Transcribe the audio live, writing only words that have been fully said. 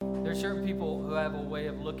There are certain people who have a way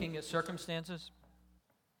of looking at circumstances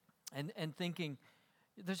and thinking,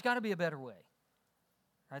 there's got to be a better way.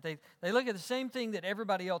 Right? They look at the same thing that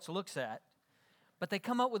everybody else looks at, but they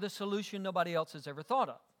come up with a solution nobody else has ever thought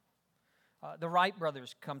of. The Wright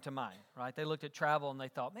brothers come to mind, right? They looked at travel and they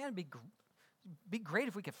thought, man, it'd be great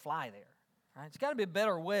if we could fly there. Right? It's got to be a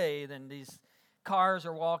better way than these cars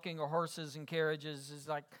or walking or horses and carriages. It's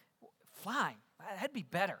like flying. That'd be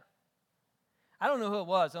better. I don't know who it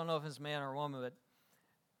was. I don't know if it's a man or a woman, but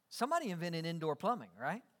somebody invented indoor plumbing,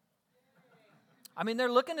 right? I mean,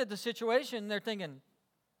 they're looking at the situation and they're thinking,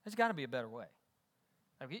 there's got to be a better way.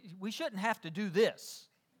 Like, we shouldn't have to do this.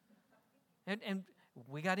 And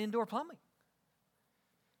we got indoor plumbing.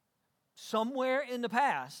 Somewhere in the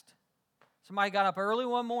past, somebody got up early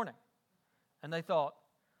one morning and they thought,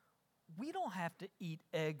 we don't have to eat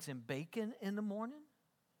eggs and bacon in the morning.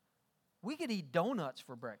 We could eat donuts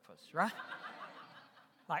for breakfast, right?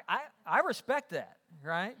 Like, I respect that,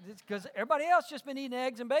 right? Because everybody else just been eating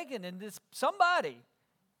eggs and bacon, and somebody,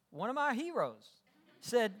 one of my heroes,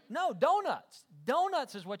 said, no, donuts.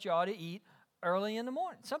 Donuts is what you ought to eat early in the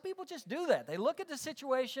morning. Some people just do that. They look at the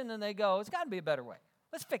situation and they go, it's got to be a better way.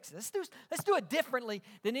 Let's fix it. Let's do it differently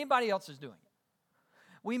than anybody else is doing it.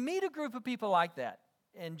 We meet a group of people like that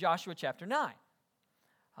in Joshua chapter 9.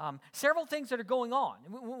 Several things that are going on.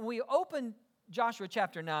 When we open Joshua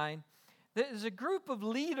chapter 9, there's a group of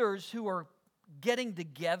leaders who are getting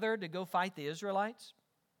together to go fight the Israelites.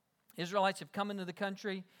 Israelites have come into the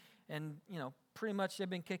country and, pretty much they've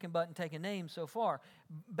been kicking butt and taking names so far,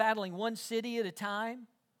 battling one city at a time.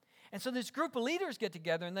 And so this group of leaders get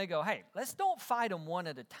together and they go, hey, let's don't fight them one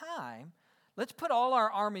at a time. Let's put all our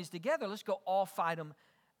armies together. Let's go all fight them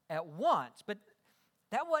at once. But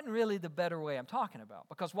that wasn't really the better way I'm talking about.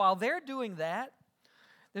 Because while they're doing that,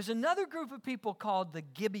 there's another group of people called the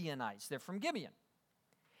Gibeonites. They're from Gibeon.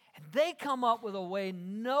 And they come up with a way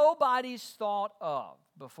nobody's thought of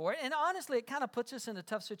before. And honestly, it kind of puts us in a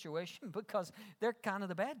tough situation because they're kind of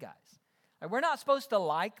the bad guys. Like, we're not supposed to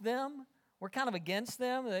like them. We're kind of against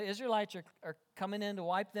them. The Israelites are coming in to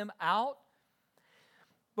wipe them out.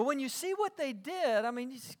 But when you see what they did, I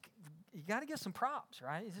mean, you got to give some props,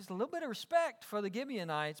 right? It's just a little bit of respect for the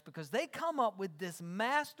Gibeonites because they come up with this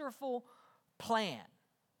masterful plan.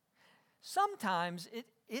 Sometimes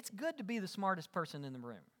it's good to be the smartest person in the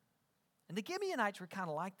room. And the Gibeonites were kind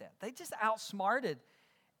of like that. They just outsmarted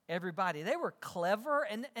everybody. They were clever,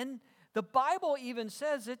 and the Bible even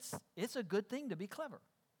says it's a good thing to be clever.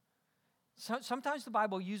 So, sometimes the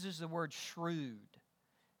Bible uses the word shrewd.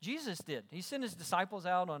 Jesus did. He sent his disciples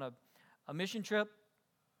out on a mission trip,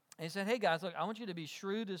 and he said, hey guys, look, I want you to be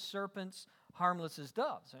shrewd as serpents, harmless as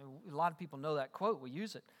doves. A lot of people know that quote. We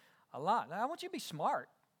use it a lot. I want you to be smart.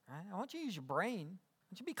 Right? I want you to use your brain.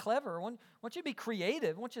 I want you to be clever. I want you to be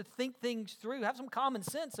creative. I want you to think things through. Have some common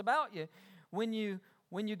sense about you when you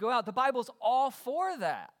go out. The Bible's all for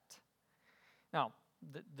that. Now,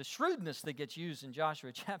 the shrewdness that gets used in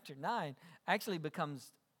Joshua chapter 9 actually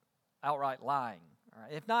becomes outright lying. All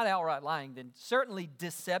right? If not outright lying, then certainly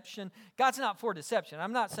deception. God's not for deception.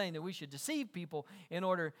 I'm not saying that we should deceive people in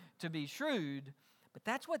order to be shrewd, but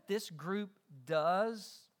that's what this group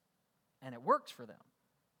does, and it works for them.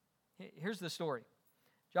 Here's the story.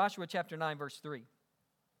 Joshua chapter 9, verse 3.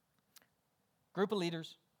 Group of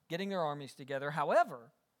leaders getting their armies together. However,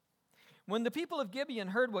 when the people of Gibeon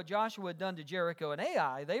heard what Joshua had done to Jericho and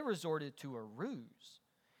Ai, they resorted to a ruse.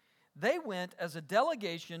 They went as a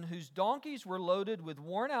delegation whose donkeys were loaded with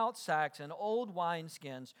worn-out sacks and old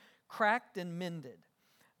wineskins, cracked and mended.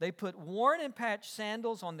 They put worn and patched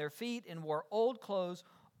sandals on their feet and wore old clothes.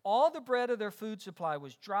 All the bread of their food supply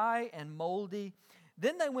was dry and moldy.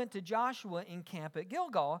 Then they went to Joshua in camp at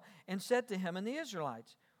Gilgal and said to him and the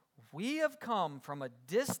Israelites, we have come from a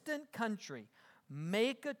distant country.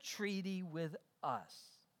 Make a treaty with us.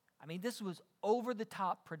 I mean, this was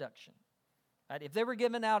over-the-top production. Right? If they were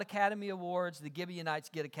giving out Academy Awards, the Gibeonites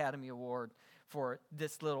get Academy Award for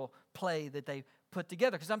this little play that they put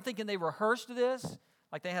together. Because I'm thinking they rehearsed this.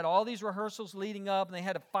 Like they had all these rehearsals leading up, and they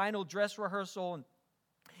had a final dress rehearsal, and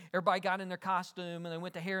everybody got in their costume, and they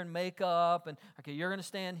went to hair and makeup, and, okay, you're going to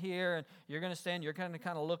stand here, and you're going to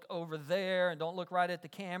kind of look over there, and don't look right at the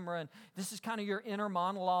camera, and this is kind of your inner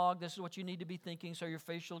monologue. This is what you need to be thinking, so your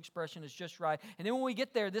facial expression is just right. And then when we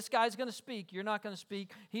get there, this guy's going to speak. You're not going to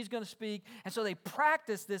speak. He's going to speak. And so they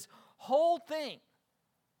practiced this whole thing.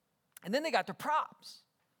 And then they got their props.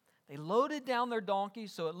 They loaded down their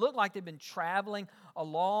donkeys, so it looked like they'd been traveling a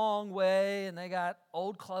long way, and they got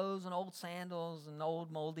old clothes and old sandals and old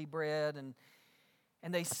moldy bread, and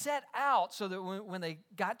they set out so that when they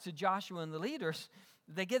got to Joshua and the leaders,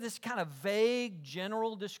 they give this kind of vague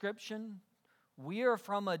general description. We are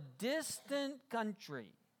from a distant country,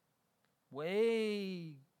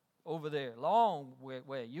 way over there, long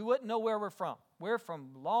way. You wouldn't know where we're from. We're from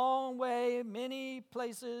long way, many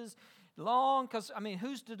places, long, because,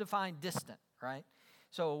 who's to define distant, right?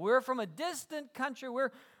 So we're from a distant country.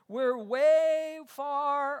 We're way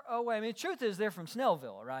far away. The truth is they're from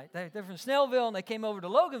Snellville, right? They're from Snellville, and they came over to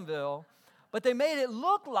Loganville, but they made it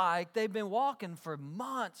look like they've been walking for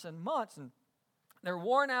months and months, and they're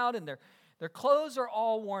worn out, and their clothes are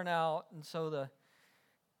all worn out, and so the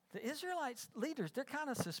Israelites leaders, they're kind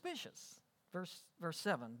of suspicious. Verse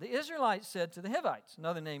 7, the Israelites said to the Hivites,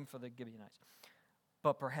 another name for the Gibeonites,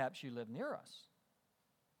 but perhaps you live near us,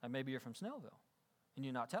 and maybe you're from Snellville, and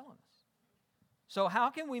you're not telling us. So how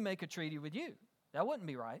can we make a treaty with you? That wouldn't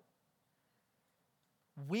be right.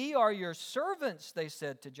 We are your servants, they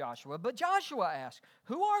said to Joshua. But Joshua asked,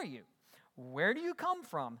 who are you? Where do you come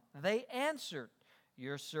from? They answered,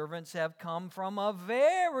 your servants have come from a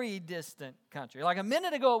very distant country. Like a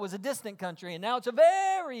minute ago it was a distant country, and now it's a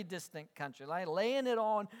very distant country. Like laying it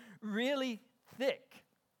on really thick.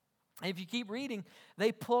 And if you keep reading,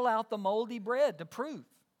 they pull out the moldy bread to prove.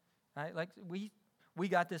 Right? Like we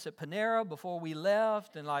got this at Panera before we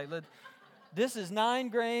left, and this is 9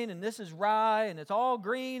 grain, and this is rye, and it's all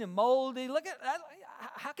green and moldy. Look at that.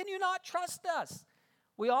 How can you not trust us?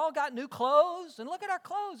 We all got new clothes, and look at our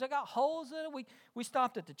clothes. They got holes in it. We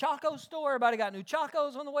stopped at the Chaco store. Everybody got new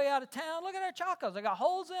Chacos on the way out of town. Look at our Chacos. They got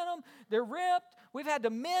holes in them. They're ripped. We've had to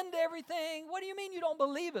mend everything. What do you mean you don't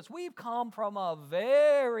believe us? We've come from a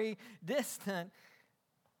very distant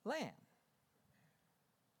land.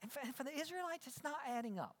 And for the Israelites, it's not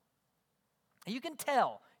adding up. And you can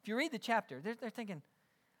tell, if you read the chapter, they're thinking,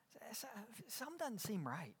 something doesn't seem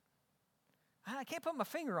right. I can't put my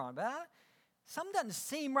finger on it, but something doesn't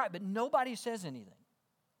seem right, but nobody says anything.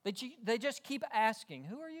 They just keep asking,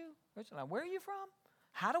 who are you? Where are you from?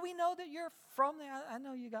 How do we know that you're from there? I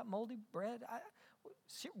know you got moldy bread.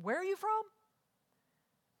 Where are you from?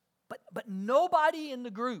 But nobody in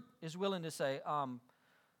the group is willing to say,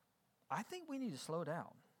 I think we need to slow down.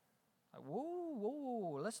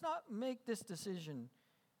 Whoa, let's not make this decision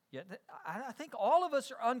yet. I think all of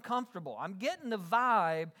us are uncomfortable. I'm getting the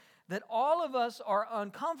vibe that all of us are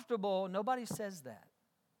uncomfortable. Nobody says that.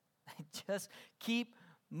 They just keep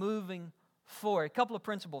moving forward. A couple of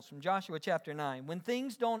principles from Joshua chapter 9. When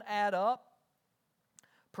things don't add up,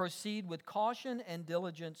 proceed with caution and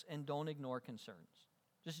diligence and don't ignore concerns.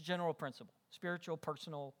 Just a general principle. Spiritual,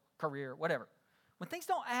 personal, career, whatever. When things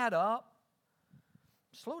don't add up,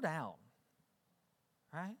 slow down,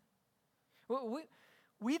 right?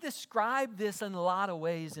 We describe this in a lot of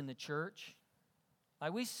ways in the church.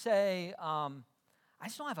 Like we say, I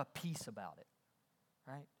just don't have a peace about it,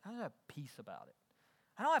 right? I don't have peace about it.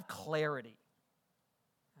 I don't have clarity.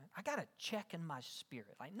 I got a check in my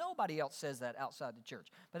spirit. Like nobody else says that outside the church,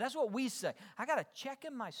 but that's what we say. I got a check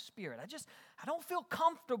in my spirit. I don't feel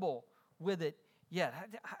comfortable with it yet.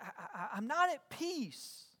 I'm not at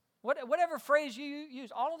peace. Whatever phrase you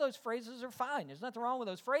use, all of those phrases are fine. There's nothing wrong with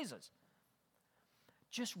those phrases.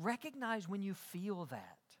 Just recognize when you feel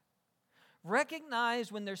that.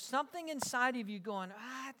 Recognize when there's something inside of you going,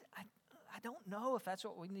 I don't know if that's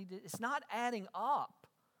what we need to. It's not adding up.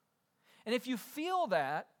 And if you feel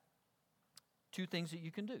that, 2 things that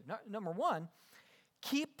you can do. Number 1,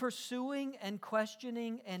 keep pursuing and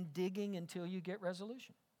questioning and digging until you get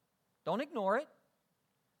resolution. Don't ignore it.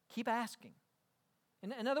 Keep asking.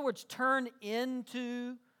 In other words, turn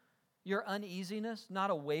into your uneasiness, not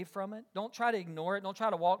away from it. Don't try to ignore it. Don't try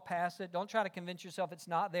to walk past it. Don't try to convince yourself it's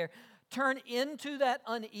not there. Turn into that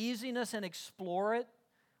uneasiness and explore it.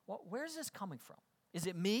 Well, where's this coming from? Is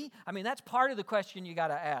it me? That's part of the question you got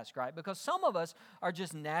to ask, right? Because some of us are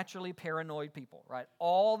just naturally paranoid people, right?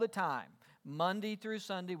 All the time. Monday through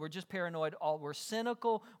Sunday, we're just paranoid. We're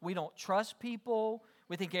cynical. We don't trust people.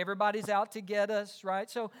 We think everybody's out to get us, right?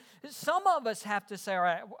 So some of us have to say, all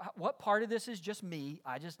right, what part of this is just me?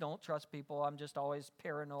 I just don't trust people. I'm just always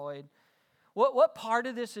paranoid. What part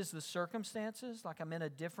of this is the circumstances? Like I'm in a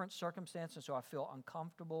different circumstance, and so I feel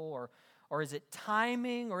uncomfortable, or is it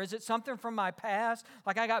timing, or is it something from my past?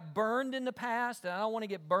 Like I got burned in the past, and I don't want to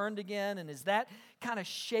get burned again, and is that kind of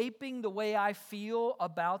shaping the way I feel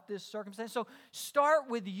about this circumstance? So start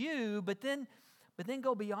with you, but then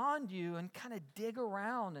go beyond you and kind of dig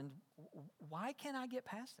around and why can't I get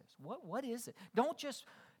past this? What is it? Don't just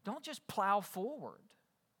plow forward.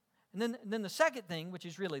 And then the second thing, which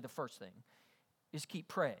is really the first thing, is keep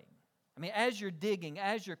praying. As you're digging,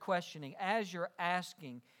 as you're questioning, as you're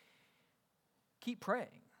asking, keep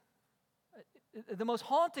praying. the most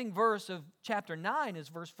haunting verse of chapter 9 is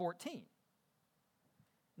verse 14.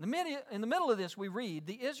 In the middle of this, we read,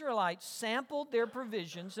 the Israelites sampled their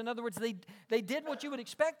provisions. In other words, they did what you would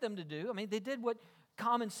expect them to do. I mean, they did what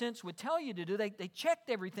common sense would tell you to do. They checked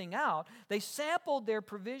everything out. They sampled their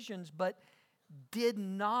provisions, but did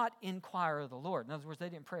not inquire of the Lord. In other words, they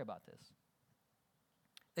didn't pray about this.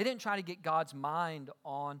 They didn't try to get God's mind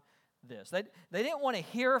on this. They didn't want to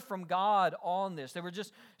hear from God on this. They were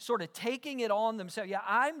just sort of taking it on themselves. Yeah,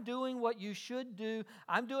 I'm doing what you should do.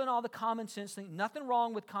 I'm doing all the common sense things. Nothing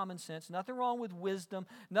wrong with common sense. Nothing wrong with wisdom.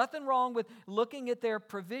 Nothing wrong with looking at their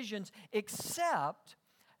provisions, except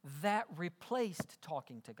that replaced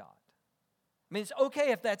talking to God. I mean, it's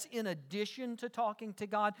okay if that's in addition to talking to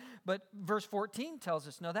God, but verse 14 tells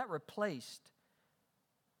us, no, that replaced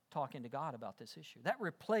talking to God about this issue. That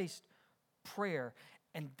replaced prayer.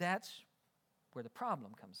 And that's where the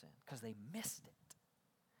problem comes in, because they missed it.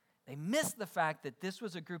 They missed the fact that this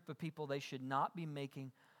was a group of people they should not be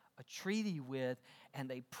making a treaty with, and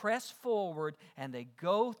they press forward, and they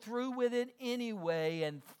go through with it anyway,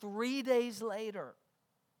 and 3 days later,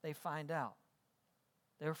 they find out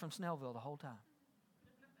they were from Snellville the whole time.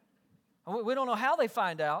 We don't know how they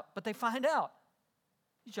find out, but they find out.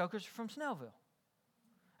 These jokers are from Snellville.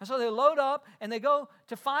 And so they load up and they go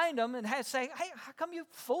to find them and say, hey, how come you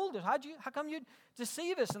fooled us? How come you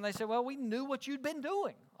deceive us? And they say, well, we knew what you'd been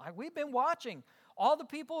doing. Like, we've been watching all the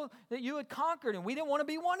people that you had conquered, and we didn't want to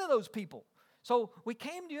be one of those people. So we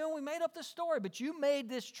came to you and we made up the story, but you made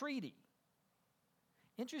this treaty.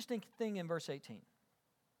 Interesting thing in verse 18.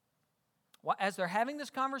 As they're having this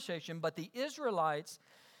conversation, but the Israelites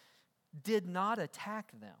did not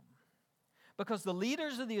attack them, because the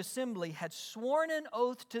leaders of the assembly had sworn an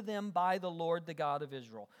oath to them by the Lord, the God of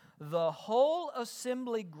Israel. The whole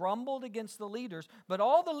assembly grumbled against the leaders, but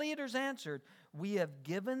all the leaders answered, we have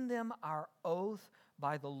given them our oath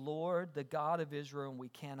by the Lord, the God of Israel, and we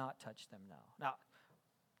cannot touch them now. Now,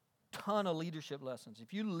 ton of leadership lessons.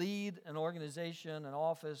 If you lead an organization, an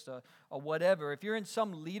office, or whatever, if you're in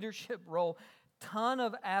some leadership role, ton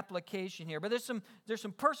of application here. But there's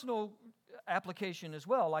some personal application as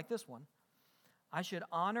well, like this one. I should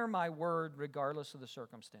honor my word regardless of the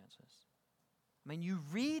circumstances. I mean, you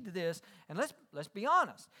read this, and let's be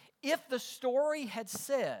honest. If the story had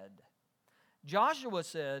said, Joshua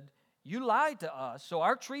said, you lied to us, so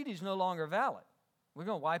our treaty is no longer valid. We're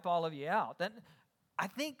going to wipe all of you out. Then I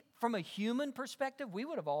think from a human perspective, we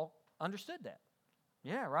would have all understood that.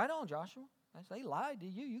 Yeah, right on, Joshua. They lied to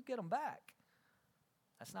you. You get them back.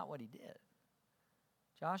 That's not what he did.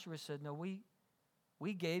 Joshua said, no,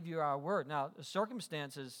 we gave you our word. Now, the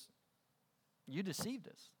circumstances, you deceived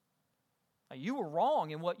us. Now, you were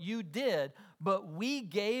wrong in what you did, but we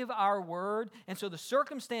gave our word, and so the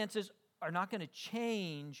circumstances are not going to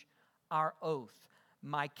change our oath,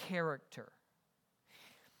 my character.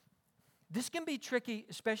 This can be tricky,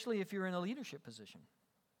 especially if you're in a leadership position.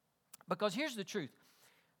 Because here's the truth.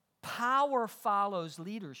 Power follows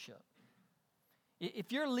leadership.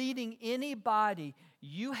 If you're leading anybody,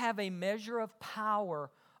 you have a measure of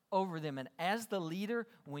power over them. And as the leader,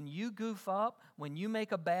 when you goof up, when you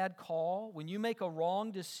make a bad call, when you make a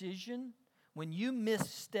wrong decision, when you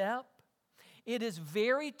misstep, it is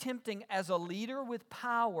very tempting as a leader with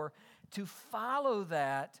power to follow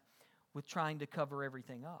that with trying to cover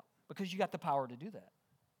everything up, because you got the power to do that.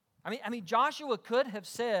 I mean, Joshua could have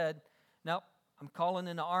said, no, I'm calling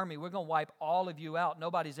in the army. We're going to wipe all of you out.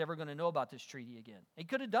 Nobody's ever going to know about this treaty again. He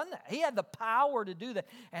could have done that. He had the power to do that.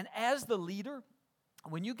 And as the leader,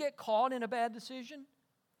 when you get caught in a bad decision,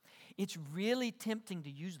 it's really tempting to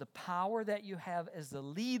use the power that you have as the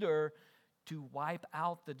leader to wipe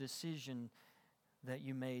out the decision that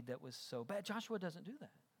you made that was so bad. Joshua doesn't do that.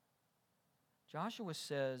 Joshua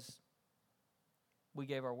says, we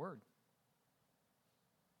gave our word.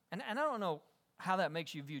 And I don't know how that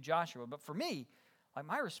makes you view Joshua, but for me, like,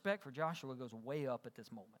 my respect for Joshua goes way up at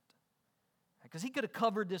this moment, because he could have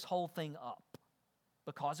covered this whole thing up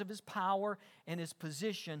because of his power and his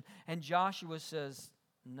position, and Joshua says,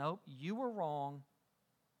 nope, you were wrong,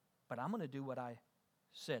 but I'm going to do what I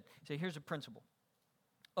said. See, here's a principle.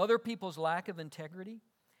 Other people's lack of integrity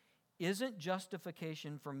isn't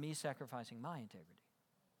justification for me sacrificing my integrity.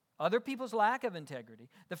 Other people's lack of integrity,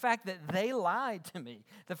 the fact that they lied to me,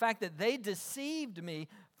 the fact that they deceived me,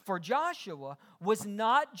 for Joshua was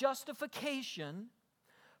not justification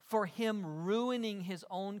for him ruining his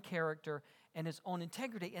own character and his own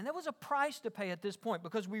integrity. And there was a price to pay at this point,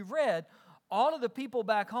 because we read all of the people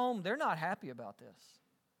back home, they're not happy about this.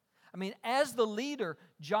 I mean, as the leader,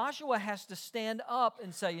 Joshua has to stand up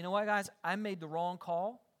and say, you know what, guys, I made the wrong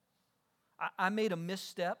call. I made a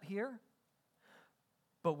misstep here.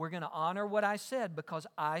 but we're going to honor what I said because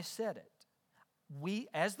I said it. We,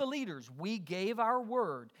 as the leaders, we gave our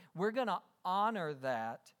word. We're going to honor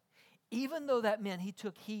that, even though that meant he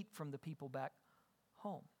took heat from the people back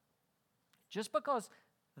home. Just because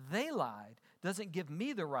they lied doesn't give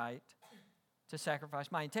me the right to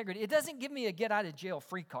sacrifice my integrity. It doesn't give me a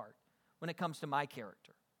get-out-of-jail-free card when it comes to my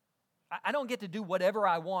character. I don't get to do whatever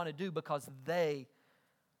I want to do because they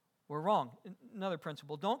were wrong. Another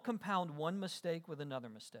principle, don't compound one mistake with another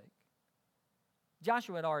mistake.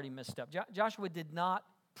 Joshua had already messed up. Joshua did not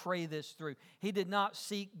pray this through. He did not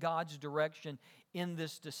seek God's direction in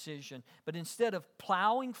this decision. But instead of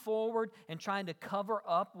plowing forward and trying to cover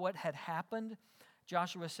up what had happened,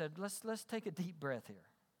 Joshua said, let's take a deep breath here.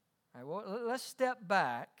 All right, well, let's step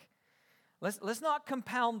back. Let's not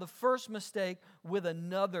compound the first mistake with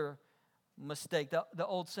another mistake. The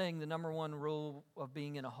old saying, the number one rule of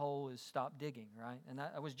being in a hole is stop digging, right? And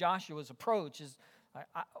that was Joshua's approach, is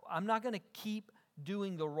I'm not going to keep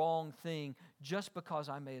doing the wrong thing just because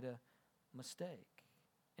I made a mistake.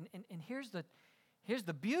 And here's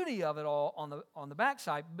the beauty of it all on the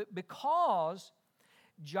backside. Because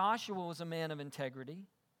Joshua was a man of integrity,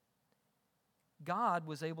 God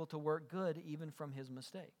was able to work good even from his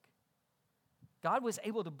mistake. God was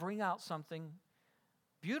able to bring out something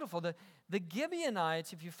beautiful. The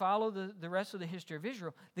Gibeonites, if you follow the rest of the history of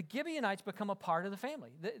Israel, the Gibeonites become a part of the family.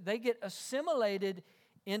 They get assimilated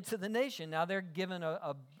into the nation. Now they're given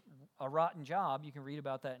a rotten job. You can read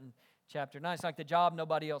about that in chapter 9. It's like the job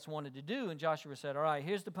nobody else wanted to do, and Joshua said, all right,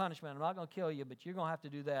 here's the punishment. I'm not going to kill you, but you're going to have to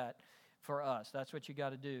do that for us. That's what you got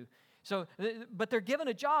to do. So, but they're given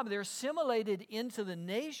a job. They're assimilated into the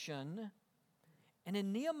nation. And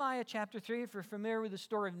in Nehemiah chapter 3, if you're familiar with the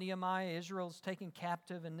story of Nehemiah, Israel's taken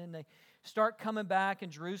captive, and then they start coming back,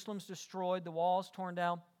 and Jerusalem's destroyed, the walls torn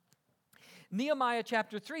down. Nehemiah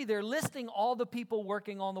chapter 3, they're listing all the people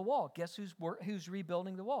working on the wall. Guess who's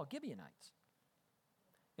rebuilding the wall? Gibeonites.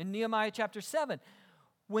 In Nehemiah chapter 7,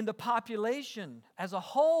 when the population as a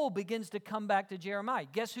whole begins to come back to Jeremiah,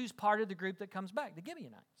 guess who's part of the group that comes back? The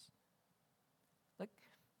Gibeonites. Like,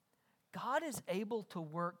 God is able to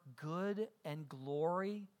work good and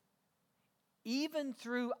glory even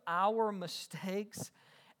through our mistakes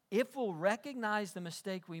if we'll recognize the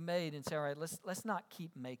mistake we made and say, all right, let's not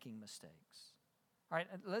keep making mistakes. All right,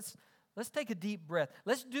 let's take a deep breath.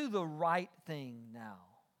 Let's do the right thing now.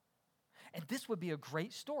 And this would be a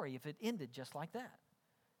great story if it ended just like that.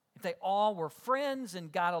 If they all were friends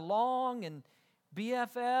and got along and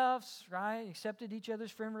BFFs, right, accepted each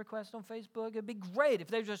other's friend requests on Facebook. It'd be great if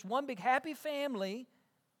there's just one big happy family.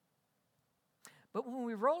 But when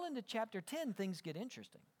we roll into chapter 10, things get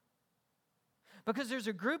interesting. Because there's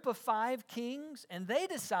a group of 5 kings, and they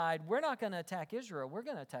decide we're not going to attack Israel. We're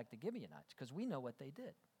going to attack the Gibeonites because we know what they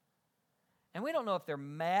did. And we don't know if they're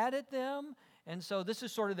mad at them, and so this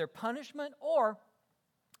is sort of their punishment, or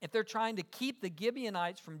if they're trying to keep the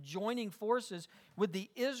Gibeonites from joining forces with the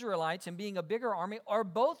Israelites and being a bigger army, or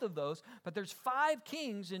both of those. But there's 5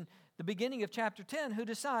 kings in the beginning of chapter 10 who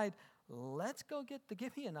decide, let's go get the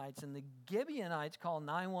Gibeonites. And the Gibeonites call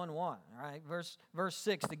 911. All right, verse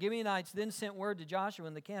 6. The Gibeonites then sent word to Joshua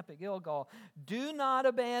in the camp at Gilgal, do not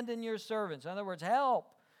abandon your servants. In other words, help.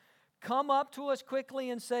 Come up to us quickly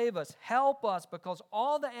and save us. Help us, because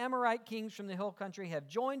all the Amorite kings from the hill country have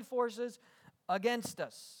joined forces against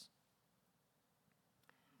us.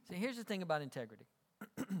 See, here's the thing about integrity.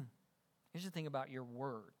 Here's the thing about your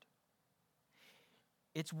word.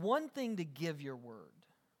 It's one thing to give your word.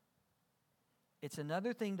 It's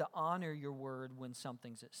another thing to honor your word when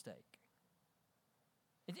something's at stake.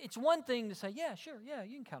 It's one thing to say, yeah, sure, yeah,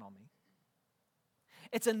 you can count on me.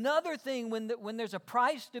 It's another thing when there's a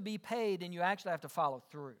price to be paid and you actually have to follow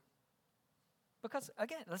through. Because,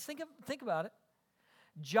 again, let's think about it.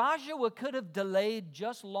 Joshua could have delayed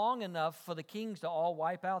just long enough for the kings to all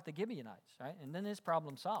wipe out the Gibeonites, right? And then his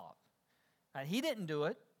problem solved. Right? He didn't do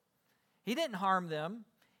it. He didn't harm them.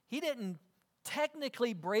 He didn't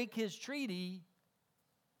technically break his treaty.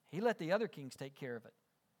 He let the other kings take care of it.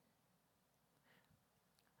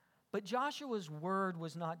 But Joshua's word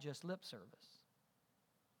was not just lip service.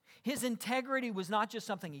 His integrity was not just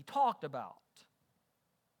something he talked about.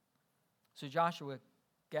 So Joshua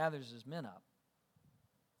gathers his men up.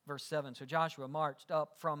 Verse 7, so Joshua marched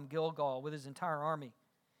up from Gilgal with his entire army,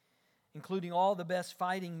 including all the best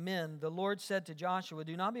fighting men. The Lord said to Joshua,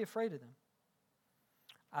 do not be afraid of them.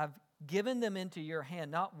 I've given them into your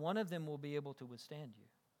hand. Not one of them will be able to withstand you.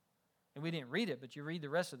 And we didn't read it, but you read the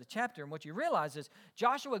rest of the chapter, and what you realize is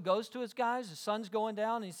Joshua goes to his guys, the sun's going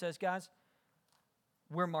down, and he says, guys,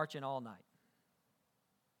 we're marching all night.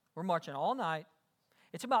 We're marching all night,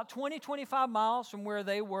 It's about 20, 25 miles from where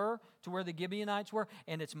they were to where the Gibeonites were,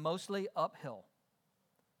 and it's mostly uphill.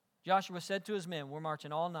 Joshua said to his men, we're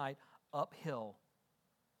marching all night uphill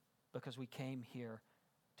because we came here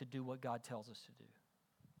to do what God tells us to do.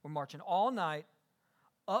 We're marching all night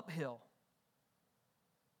uphill.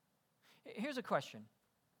 Here's a question.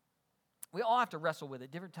 We all have to wrestle with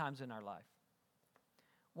it different times in our life.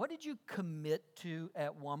 What did you commit to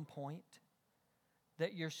at one point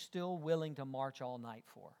that you're still willing to march all night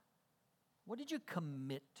for? What did you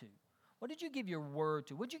commit to? What did you give your word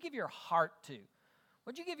to? What did you give your heart to?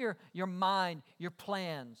 What did you give your mind, your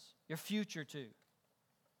plans, your future to?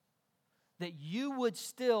 That you would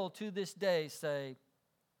still to this day say,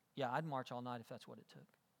 yeah, I'd march all night if that's what it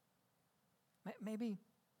took. Maybe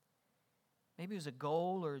it was a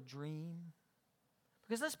goal or a dream.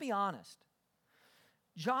 Because let's be honest,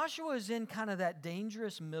 Joshua is in kind of that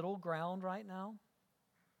dangerous middle ground right now.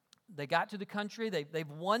 They got to the country. They've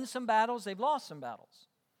won some battles. They've lost some battles.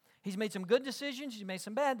 He's made some good decisions. He's made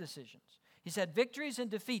some bad decisions. He's had victories and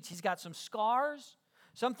defeats. He's got some scars.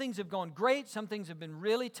 Some things have gone great. Some things have been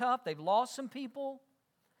really tough. They've lost some people.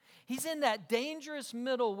 He's in that dangerous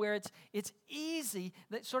middle where it's easy,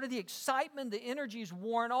 that sort of the excitement, the energy is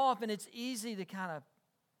worn off, and it's easy to kind of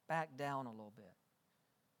back down a little bit.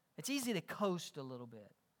 It's easy to coast a little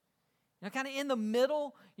bit. You know, kind of in the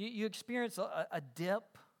middle, you experience a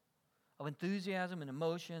dip of enthusiasm and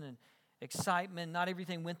emotion and excitement. Not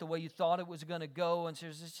everything went the way you thought it was going to go, and so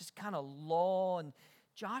there's this just kind of lull. And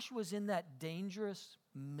Joshua's in that dangerous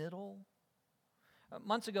middle.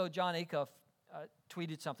 Months ago, John Acuff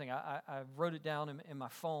tweeted something. I wrote it down in my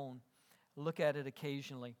phone. Look at it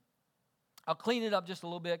occasionally. I'll clean it up just a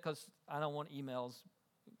little bit because I don't want emails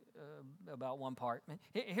about one part.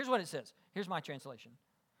 Here's what it says. Here's my translation.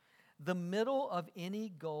 The middle of any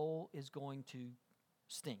goal is going to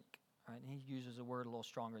stink. Right? And he uses a word a little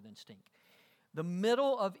stronger than stink. The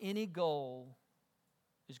middle of any goal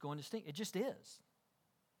is going to stink. It just is.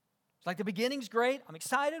 It's like the beginning's great. I'm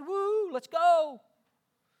excited. Woo, let's go.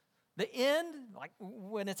 The end, like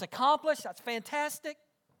when it's accomplished, that's fantastic.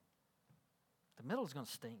 The middle is going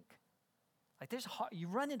to stink. Like you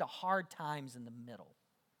run into hard times in the middle.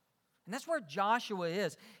 And that's where Joshua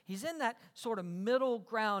is. He's in that sort of middle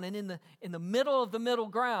ground, and in the middle of the middle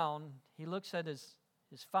ground, he looks at his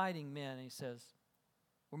fighting men and he says,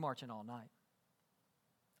 we're marching all night.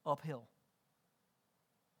 Uphill.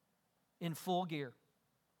 In full gear.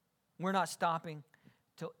 We're not stopping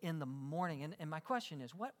till in the morning. And my question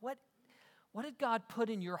is, what did God put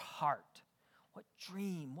in your heart? What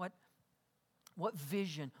dream? What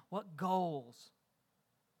vision? What goals?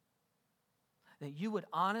 That you would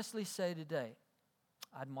honestly say today,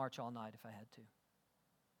 I'd march all night if I had to.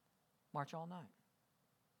 March all night.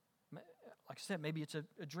 Like I said, maybe it's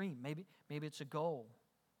a dream. Maybe it's a goal.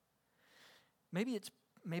 Maybe it's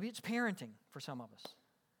parenting for some of us,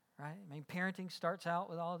 right? I mean, parenting starts out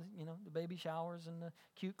with all the baby showers and the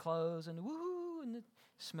cute clothes and the woohoo, and it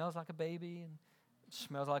smells like a baby and it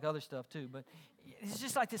smells like other stuff too. But it's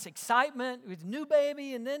just like this excitement with new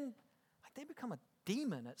baby, and then like they become a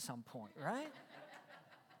demon at some point, right?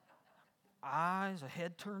 Eyes, a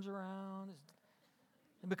head turns around.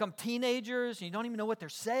 They become teenagers, and you don't even know what they're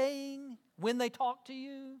saying when they talk to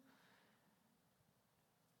you.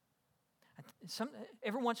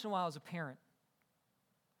 Every once in a while, as a parent,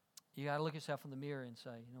 you got to look yourself in the mirror and say,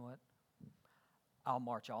 you know what? I'll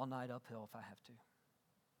march all night uphill if I have to.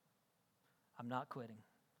 I'm not quitting.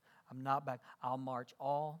 I'm not back. I'll march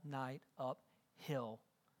all night uphill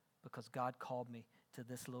because God called me to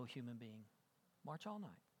this little human being. March all night.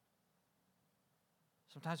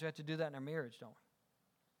 Sometimes we have to do that in our marriage, don't we?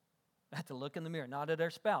 We have to look in the mirror, not at our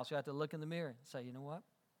spouse. We have to look in the mirror and say, you know what?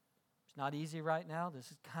 It's not easy right now.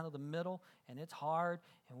 This is kind of the middle, and it's hard,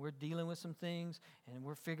 and we're dealing with some things, and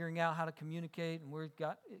we're figuring out how to communicate, and we've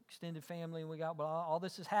got extended family, and we got all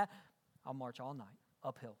this is happening. I'll march all night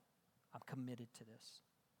uphill. I'm committed to this.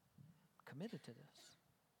 I'm committed to this.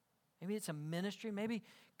 Maybe it's a ministry. Maybe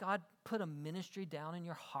God put a ministry down in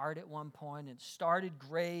your heart at one point and started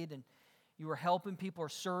great, and you were helping people or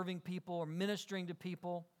serving people or ministering to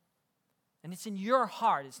people. And it's in your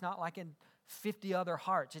heart. It's not like in 50 other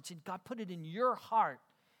hearts. God put it in your heart.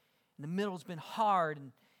 And the middle's been hard.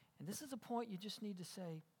 And this is a point you just need to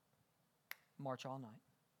say, march all night.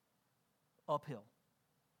 Uphill,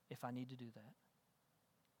 if I need to do that.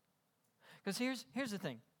 Because here's the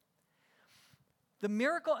thing. The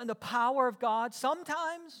miracle and the power of God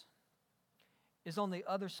sometimes is on the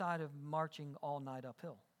other side of marching all night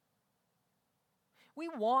uphill. We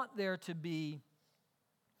want there to be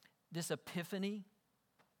this epiphany,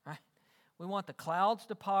 right? We want the clouds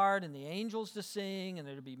to part and the angels to sing and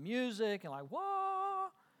there to be music and like, whoa.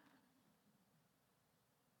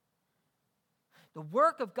 The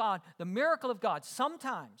work of God, the miracle of God,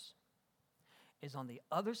 sometimes is on the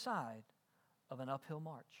other side of an uphill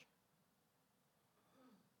march.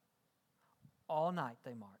 All night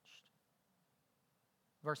they marched.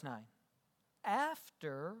 Verse 9.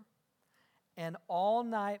 After an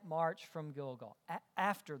all-night march from Gilgal,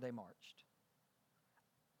 after they marched,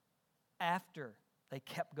 after they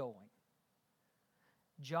kept going,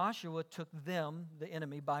 Joshua took them, the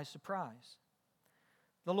enemy, by surprise.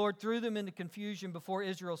 The Lord threw them into confusion before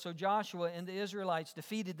Israel, so Joshua and the Israelites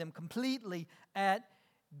defeated them completely at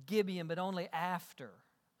Gibeon, but only after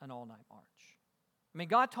an all-night march. I mean,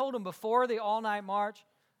 God told them before the all-night march,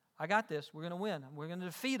 I got this, we're going to win, we're going to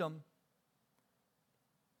defeat them.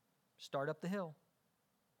 Start up the hill.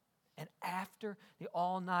 And after the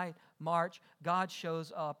all-night march, God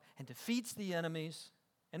shows up and defeats the enemies.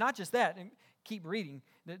 And not just that, and keep reading.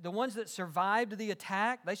 The ones that survived the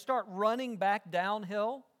attack, they start running back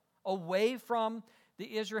downhill away from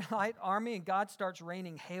the Israelite army, and God starts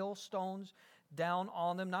raining hailstones down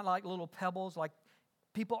on them, not like little pebbles, like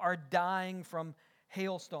people are dying from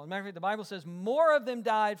hailstones. Matter of fact, the Bible says more of them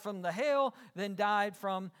died from the hail than died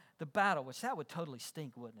from the battle, which that would totally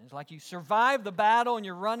stink, wouldn't it? It's like you survive the battle and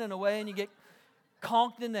you're running away and you get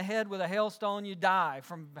conked in the head with a hailstone, you die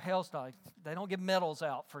from a hailstone. They don't give medals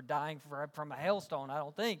out for dying from a hailstone, I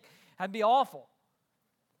don't think. That'd be awful.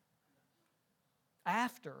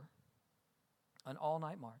 After an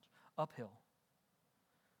all-night march, uphill,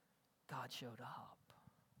 God showed up.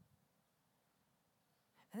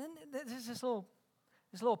 And then there's this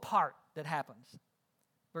little part that happens.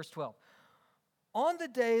 Verse 12. On the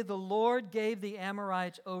day the Lord gave the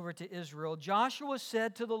Amorites over to Israel, Joshua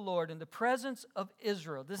said to the Lord in the presence of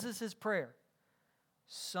Israel, this is his prayer,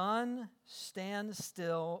 sun, stand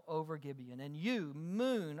still over Gibeon, and you,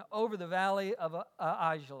 moon, over the valley of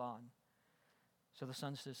Ajalon. So the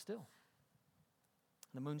sun stood still.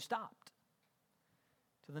 The moon stopped.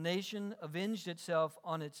 So the nation avenged itself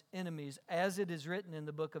on its enemies, as it is written in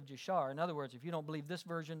the book of Jashar. In other words, if you don't believe this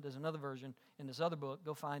version, there's another version in this other book.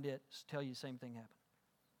 Go find it. Tell you the same thing happened.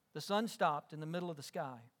 The sun stopped in the middle of the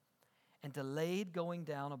sky and delayed going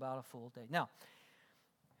down about a full day. Now,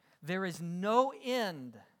 there is no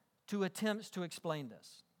end to attempts to explain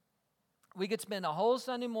this. We could spend a whole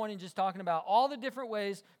Sunday morning just talking about all the different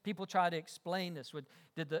ways people try to explain this.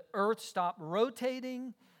 Did the earth stop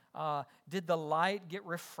rotating? Did the light get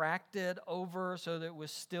refracted over so that it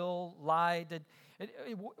was still light?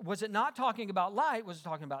 Was it not talking about light? Was it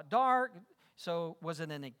talking about dark? So was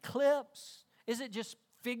it an eclipse? Is it just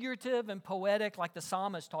figurative and poetic, like the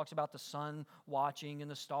psalmist talks about the sun watching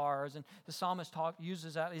and the stars, and the psalmist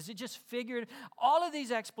uses that? Is it just figurative? All of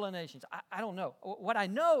these explanations, I don't know. What I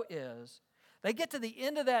know is they get to the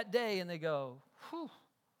end of that day and they go, whew,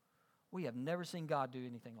 we have never seen God do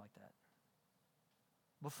anything like that.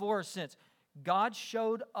 Before or since, God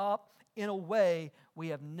showed up in a way we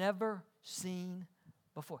have never seen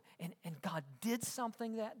before. And God did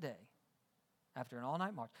something that day after an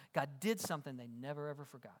all-night march. God did something they never, ever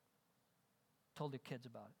forgot. Told their kids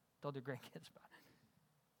about it. Told their grandkids about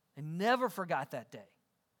it. They never forgot that day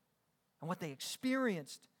and what they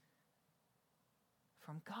experienced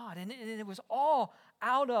from God. And it was all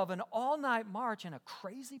out of an all-night march and a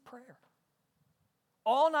crazy prayer.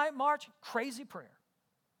 All-night march, crazy prayer.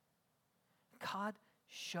 God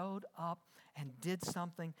showed up and did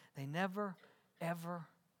something they never, ever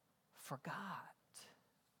forgot.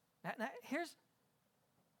 Now here's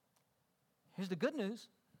the good news.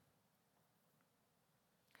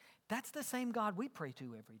 That's the same God we pray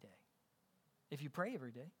to every day, if you pray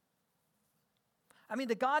every day. I mean,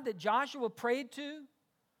 the God that Joshua prayed to,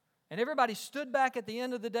 and everybody stood back at the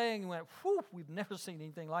end of the day and went, whew, we've never seen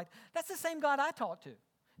anything like that. That's the same God I talk to,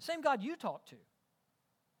 same God you talk to.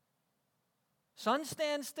 Sun,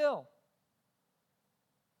 stand still.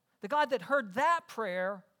 The God that heard that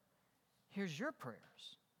prayer hears your prayers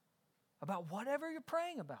about whatever you're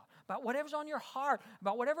praying about whatever's on your heart,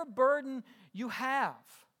 about whatever burden you have.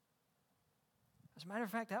 As a matter of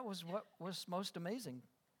fact, that was what was most amazing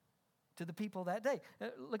to the people that day.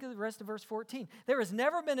 Look at the rest of verse 14. There has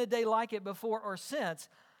never been a day like it before or since,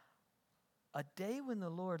 a day when the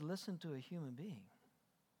Lord listened to a human being.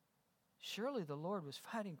 Surely the Lord was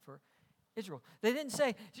fighting for Israel. They didn't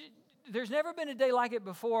say, there's never been a day like it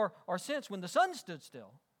before or since when the sun stood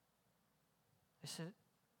still. They said,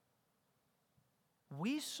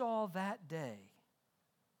 we saw that day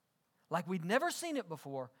like we'd never seen it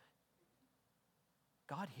before.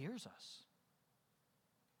 God hears us.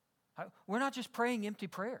 We're not just praying empty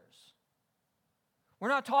prayers. We're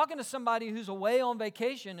not talking to somebody who's away on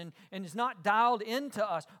vacation and is not dialed into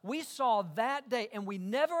us. We saw that day, and we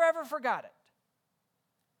never ever forgot it.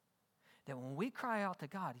 That when we cry out to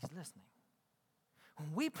God, He's listening.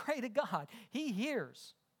 When we pray to God, He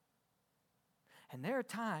hears. And there are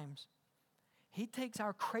times He takes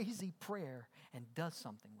our crazy prayer and does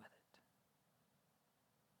something with it.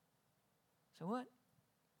 So what?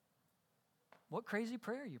 What crazy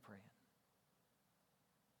prayer are you praying?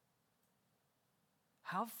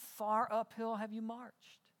 How far uphill have you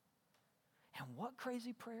marched? And what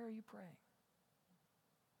crazy prayer are you praying?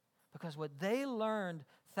 Because what they learned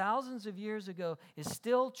thousands of years ago is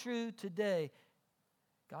still true today.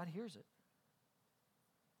 God hears it.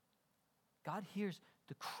 God hears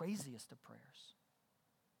the craziest of prayers.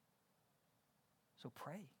 So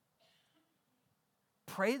pray.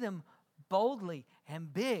 Pray them boldly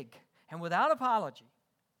and big and without apology.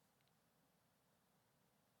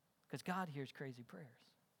 Because God hears crazy prayers.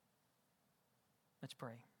 Let's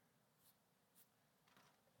pray.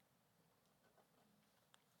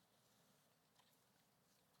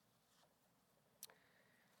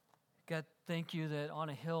 God, thank you that on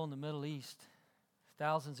a hill in the Middle East,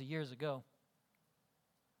 thousands of years ago,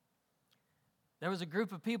 there was a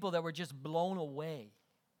group of people that were just blown away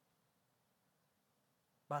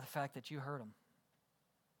by the fact that you heard them.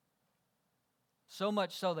 So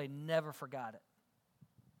much so they never forgot it.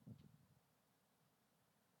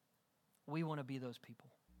 We want to be those people.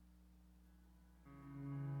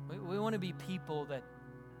 We want to be people that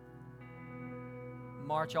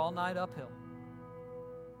march all night uphill.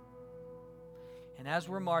 And as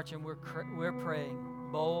we're marching, we're praying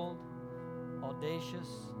bold, audacious,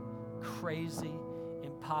 crazy,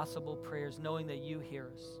 impossible prayers, knowing that you hear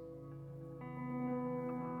us.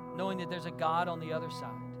 Knowing that there's a God on the other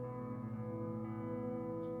side.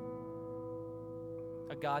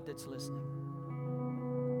 A God that's listening.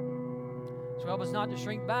 So help us not to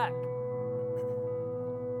shrink back.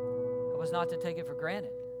 Help us not to take it for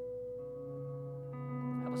granted.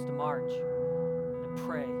 Help us to march and to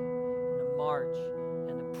pray and to march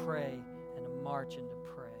and to pray and to march and to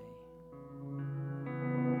pray.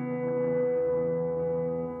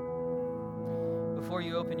 Before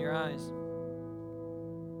you open your eyes,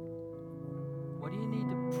 what do you need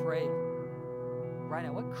to pray right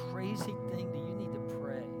now? What crazy thing do you need to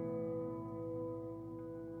pray?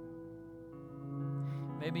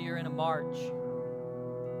 Maybe you're in a march.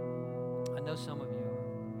 I know some of you are.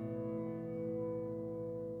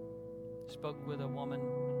 Spoke with a woman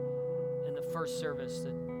in the first service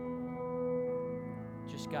that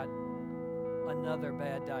just got another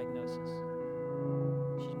bad diagnosis.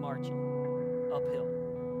 She's marching uphill,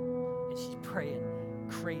 and she's praying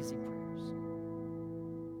crazy prayers.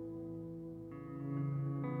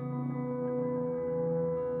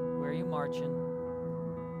 Where are you marching?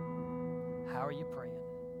 How are you praying?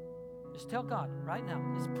 Just tell God right now.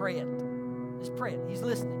 Just pray it. Just pray it. He's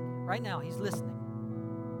listening. Right now, He's listening.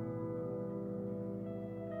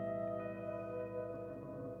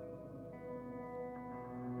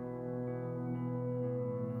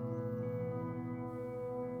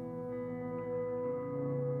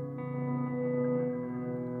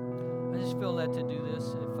 I just feel led to do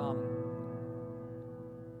this.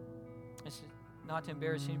 If it's not to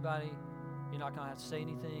embarrass anybody, you're not going to have to say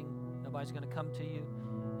anything. Nobody's going to come to you.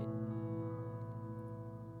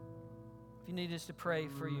 If you need us to pray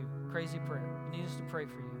for you, crazy prayer, if you need us to pray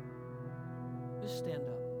for you, just stand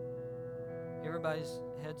up. Everybody's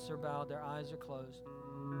heads are bowed, their eyes are closed.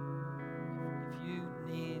 If you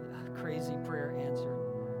need a crazy prayer answered,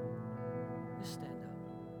 just stand up.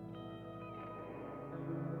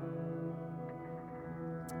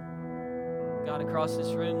 God, across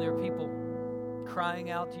this room, there are people crying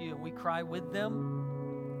out to you, and we cry with them,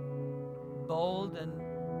 bold and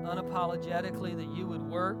unapologetically, that you would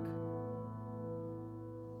work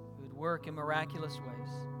in miraculous ways,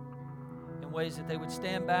 in ways that they would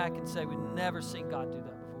stand back and say, we've never seen God do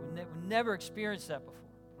that before. We've never experienced that before.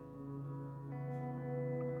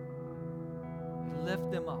 We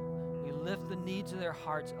lift them up. We lift the needs of their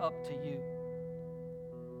hearts up to you.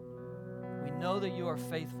 We know that you are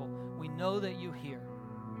faithful. We know that you hear.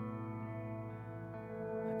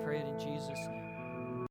 I pray it in Jesus' name.